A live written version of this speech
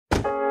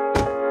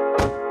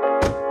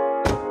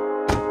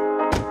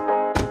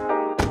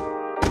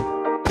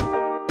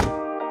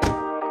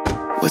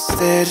what's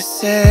there to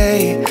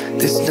say?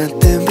 There's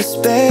nothing but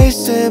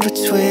space in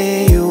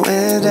between you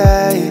and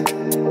I.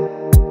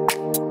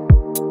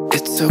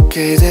 It's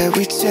okay that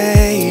we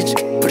change,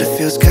 but it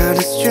feels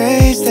kinda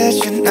strange that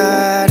you're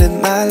not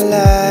in my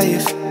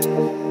life.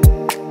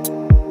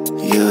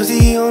 You're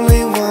the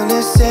only one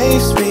that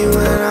saves me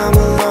when I'm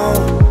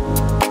alone.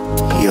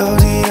 You're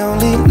the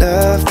only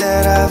love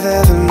that I've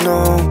ever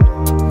known.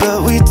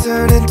 But we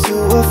turn into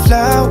a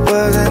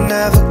flower that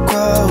never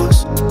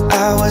grows.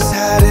 I was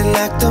hiding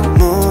like the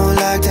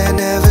moonlight that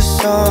never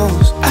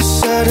shows. I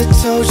should've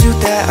told you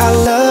that I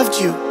loved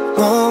you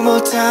one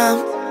more time,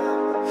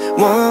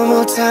 one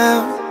more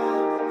time,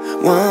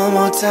 one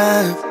more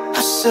time.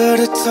 I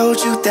should've told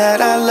you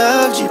that I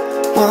loved you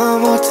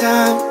one more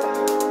time,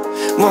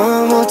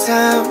 one more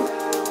time,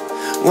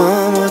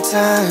 one more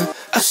time.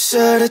 I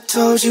should've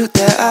told you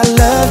that I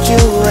loved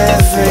you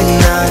every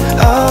night.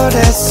 Oh,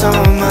 that's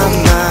on my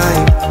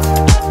mind.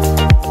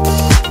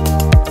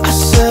 I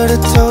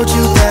should've told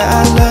you that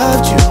I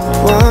loved you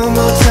one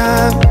more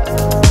time,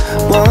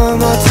 one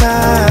more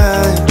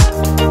time.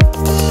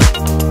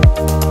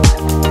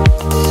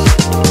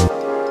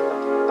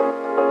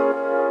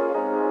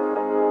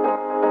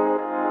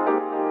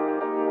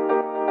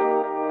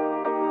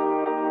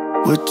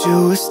 Would you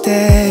have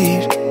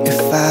stayed if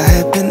I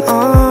had been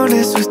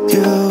honest with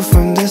you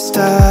from the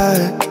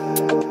start?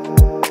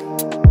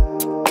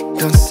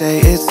 Don't say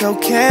it's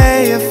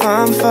okay if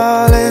I'm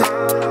falling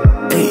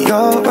and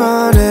you're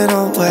running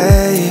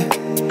away.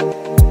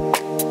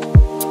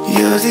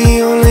 You're the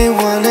only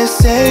one that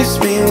saves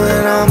me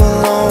when I'm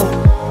alone.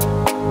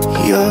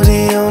 You're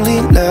the only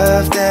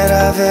love that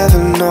I've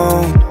ever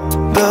known.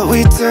 But we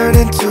turn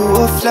into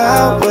a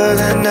flower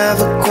that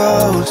never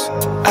grows.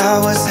 I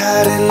was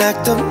hiding like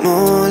the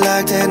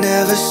moonlight that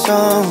never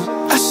shone.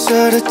 I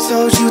should've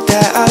told you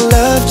that I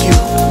loved you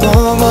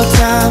one more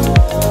time,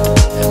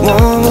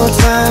 one more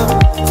time,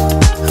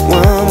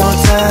 one more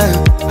time.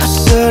 I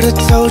should've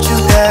told you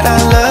that I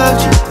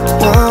loved you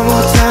one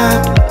more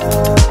time,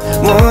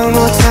 one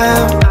more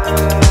time,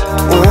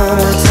 one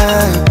more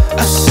time. I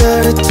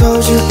should've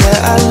told you that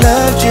I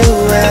loved you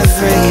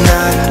every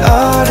night.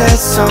 Oh,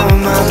 that's on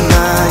my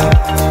mind.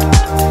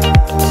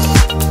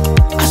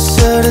 I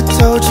should've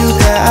told you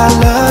that I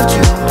loved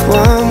you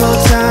one more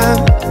time,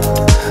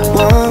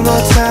 one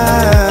more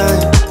time.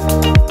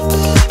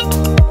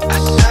 I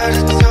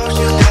should've told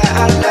you that I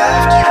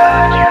loved you.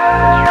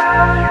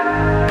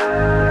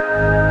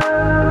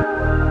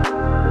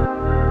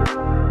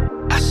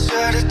 I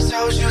should've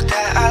told you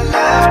that I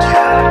loved you.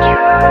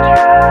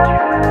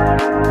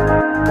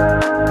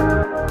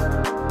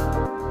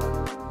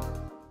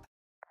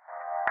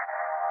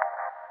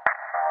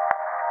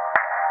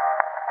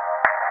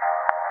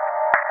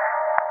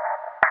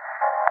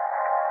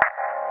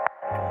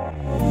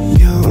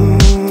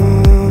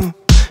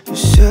 You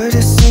should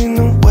have seen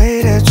the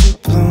way that you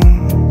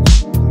bloomed.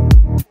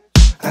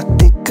 I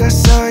think I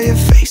saw your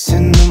face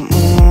in the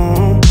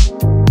moon.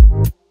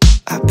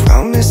 I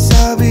promise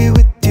I'll be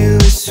with you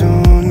as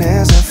soon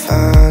as I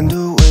find a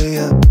way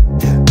up,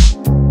 yeah.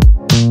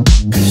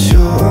 'Cause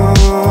you're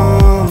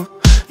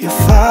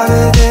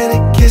farther than a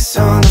kiss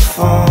on the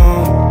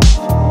phone.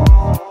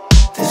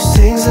 There's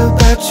things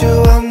about you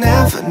I'll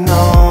never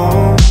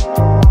know.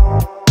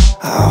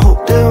 I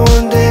hope that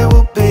one day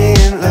we'll be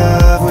in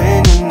love when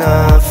you're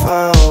not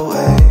far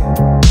away.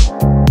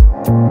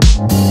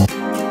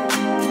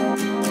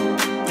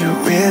 You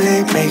really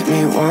make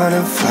me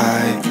wanna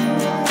fly,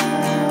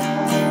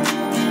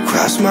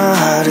 cross my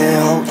heart and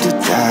hope to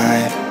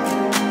die.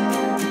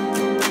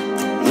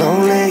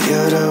 Lonely,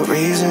 you're the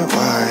reason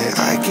why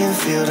I can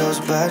feel those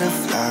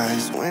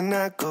butterflies when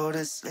I go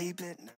to sleep at night.